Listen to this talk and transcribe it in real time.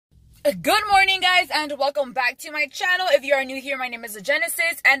Good morning, guys, and welcome back to my channel. If you are new here, my name is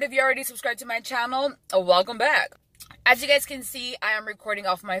Genesis, and if you already subscribed to my channel, welcome back. As you guys can see, I am recording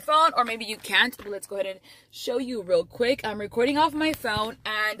off my phone, or maybe you can't, but let's go ahead and show you real quick. I'm recording off my phone,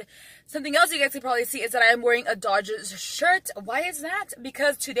 and something else you guys can probably see is that I am wearing a Dodgers shirt. Why is that?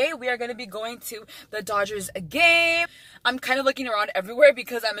 Because today we are going to be going to the Dodgers game. I'm kind of looking around everywhere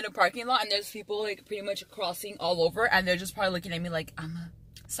because I'm in a parking lot, and there's people like pretty much crossing all over, and they're just probably looking at me like I'm a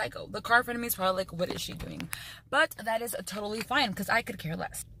psycho. The car in front of me is probably like, what is she doing? But that is totally fine because I could care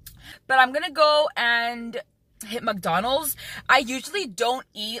less. But I'm gonna go and hit McDonald's. I usually don't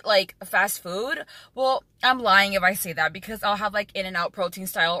eat like fast food. Well, I'm lying if I say that because I'll have like In-N-Out protein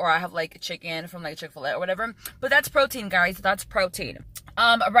style, or I have like chicken from like Chick-fil-A or whatever. But that's protein, guys. That's protein.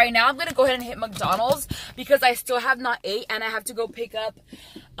 Right now I'm gonna go ahead and hit McDonald's because I still have not ate, and I have to go pick up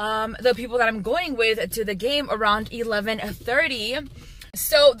the people that I'm going with to the game around 11:30.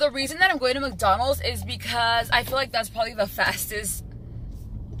 So the reason that I'm going to McDonald's is because I feel like that's probably the fastest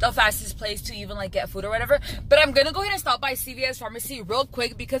place to even like get food or whatever. But I'm gonna go ahead and stop by CVS Pharmacy real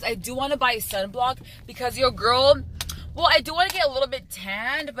quick because I do want to buy sunblock, because your girl, well, I do want to get a little bit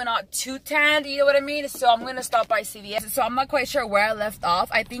tanned, but not too tanned, you know what I mean? So I'm gonna stop by CVS. So I'm not quite sure where I left off.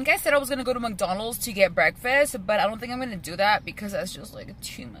 I think I said I was gonna go to McDonald's to get breakfast, but I don't think I'm gonna do that because that's just like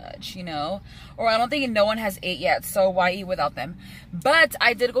too much, you know? Or I don't think no one has ate yet, so why eat without them? But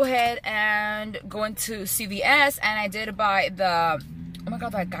I did go ahead and go into CVS, and I did buy the, oh my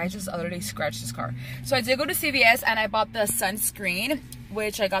god, that guy just literally scratched his car. So I did go to CVS and I bought the sunscreen,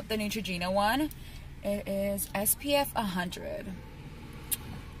 which I got the Neutrogena one. It is SPF 100.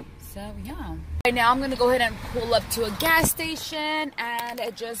 So yeah. Right now I'm gonna go ahead and pull up to a gas station and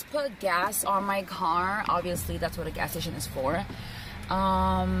just put gas on my car. Obviously that's what a gas station is for.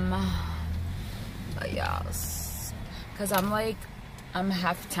 But yes, because I'm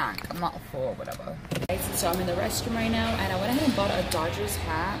half tank. I'm not full or whatever. So I'm in the restroom right now, and I went ahead and bought a Dodgers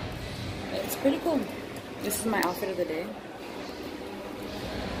hat. It's pretty cool. This is my outfit of the day.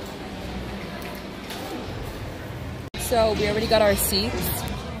 So we already got our seats.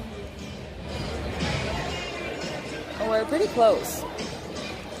 Oh, we're pretty close.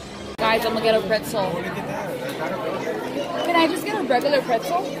 Guys, I'm gonna get a pretzel. Can I just get a regular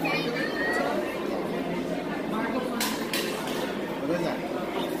pretzel?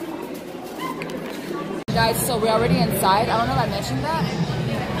 Guys, so we're already inside. I don't know if I mentioned that.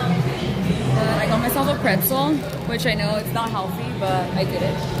 But I got myself a pretzel, which I know it's not healthy, but I did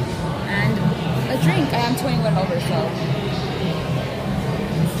it. And a drink. I am 21 over, so.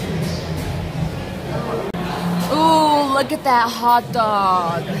 Ooh, look at that hot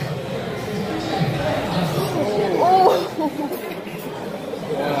dog. Oh.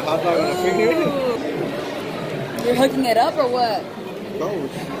 Hot dog on a finger? You're hooking it up or what?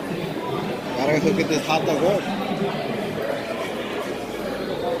 Both. Gotta hook at this hot dog up.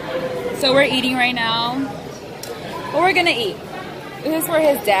 So we're eating right now. What we're gonna eat? This is for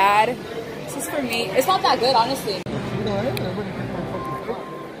his dad. This is for me. It's not that good, honestly.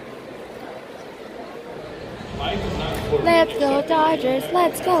 Let's go Dodgers,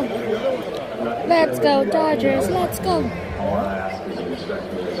 let's go. Let's go Dodgers, let's go.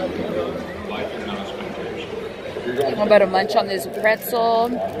 I'm about to munch on this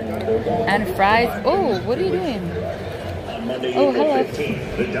pretzel and fries. Oh, what are you doing? Oh, hello.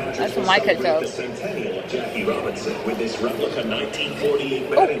 That's what my kid goes. Oh,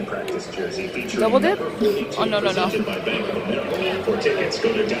 double dip? Oh, no, no, no.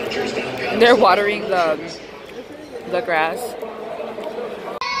 They're watering the grass.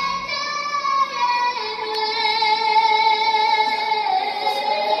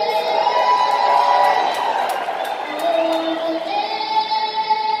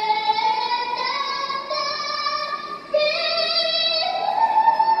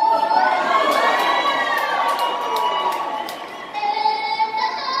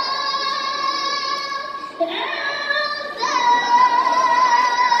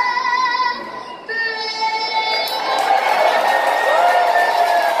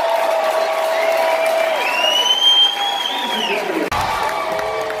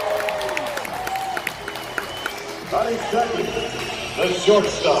 The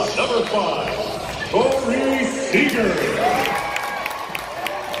shortstop, number 5, Corey Seager.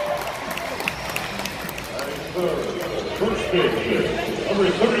 And third, first baseman, number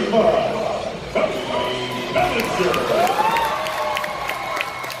 35, PARAMEDICS.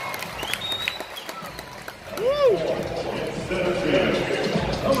 Center field,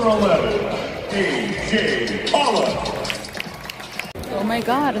 number 11, A.J. Pollock. Oh my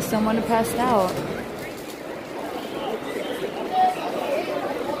god, someone passed out.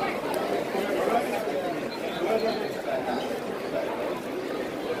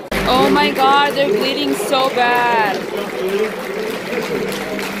 my god, they're bleeding so bad.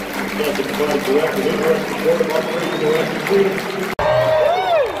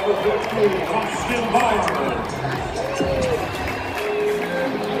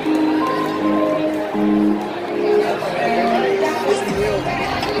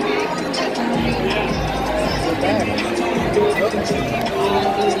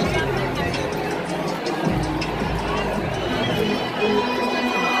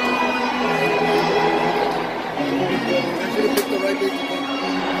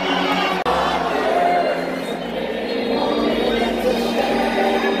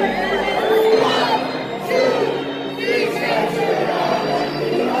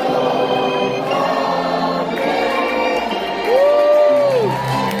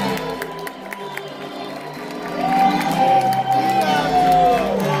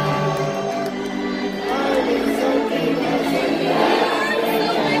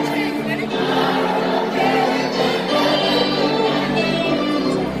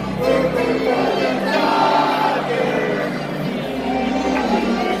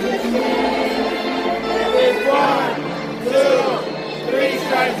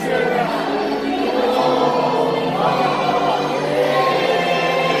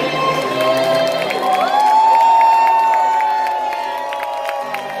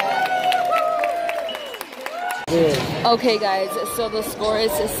 Okay guys, so the score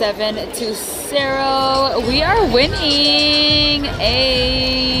is 7-0. We are winning.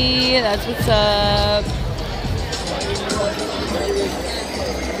 Hey, that's what's up.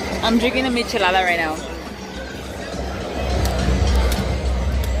 I'm drinking a michelada right now.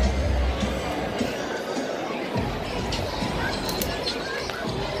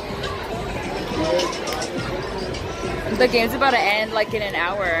 The game's about to end like in an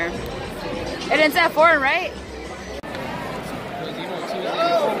hour. It ends at 4, right?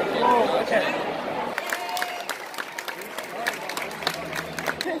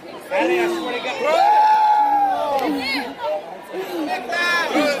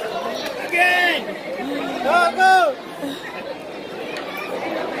 Again! Go!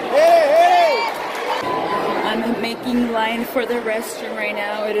 Hey! I'm making line for the restroom right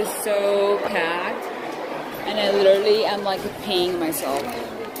now. It is so packed. And I literally am like peeing myself.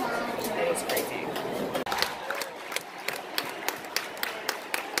 It is crazy.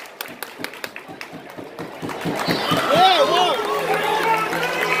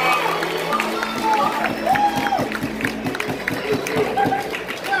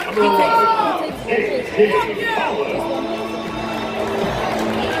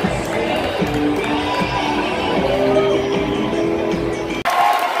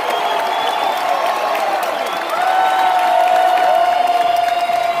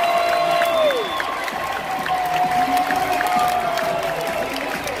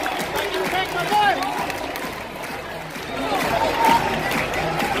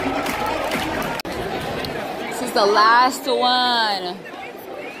 This is the last one.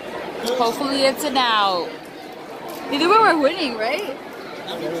 Hopefully it's an out. Either way we're winning, right?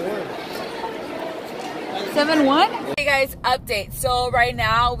 7-1? Hey guys, update. So right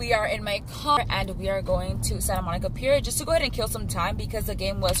now we are in my car and we are going to Santa Monica Pier just to go ahead and kill some time because the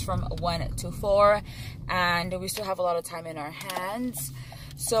game was from 1 to 4 and we still have a lot of time in our hands.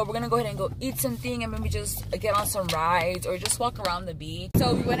 So we're gonna go ahead and go eat something and maybe just get on some rides or just walk around the beach.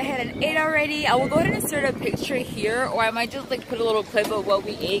 So we went ahead and ate already. I will go ahead and insert a picture here, or I might just like put a little clip of what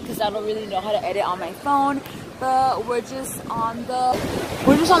we ate because I don't really know how to edit on my phone. But we're just on the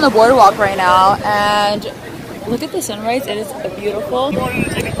boardwalk right now and look at the sunrise. It is beautiful. Look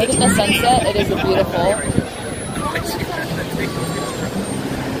at the sunset. It is beautiful.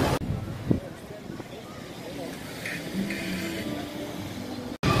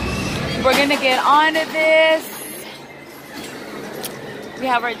 We're gonna get on to this. We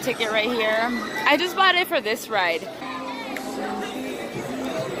have our ticket right here. I just bought it for this ride.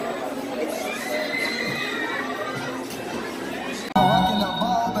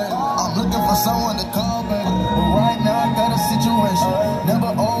 I'm looking for someone to call, baby. But right now I got a situation.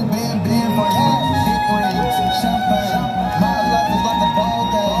 Never old been for cash. Big rings, champagne. My life is like a ball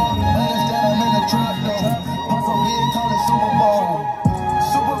game. But instead I'm in a trap though. Also being called it Super Bowl.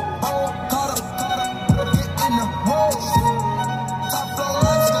 Super Bowl, caught up, get in the road. Top flow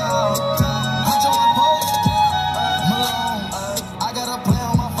lifestyle. Hot your post. Malone, I got a play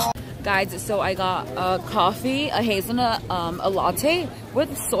on my phone. Guys, so I got a coffee, a hazelnut, a latte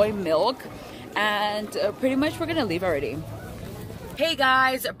with soy milk, and pretty much we're gonna leave already. Hey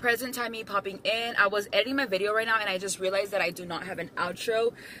guys, present time me popping in. I was editing my video right now and I just realized that I do not have an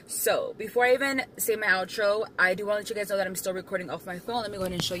outro. So before I even say my outro, I do want to let you guys know that I'm still recording off my phone. Let me go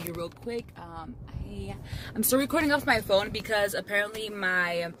ahead and show you real quick. I'm still recording off my phone because apparently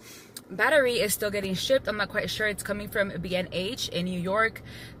my battery is still getting shipped. I'm not quite sure. It's coming from B&H in New York,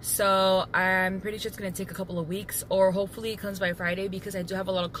 so I'm pretty sure it's gonna take a couple of weeks, or hopefully it comes by Friday, because I do have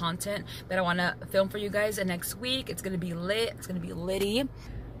a lot of content that I want to film for you guys, and next week it's gonna be lit. It's gonna be litty.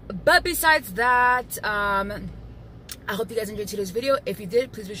 But besides that, I hope you guys enjoyed today's video. If you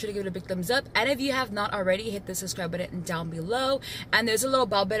did, please be sure to give it a big thumbs up. And if you have not already, hit the subscribe button down below. And there's a little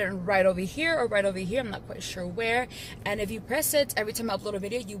bell button right over here or right over here. I'm not quite sure where. And if you press it, every time I upload a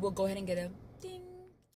video, you will go ahead and get a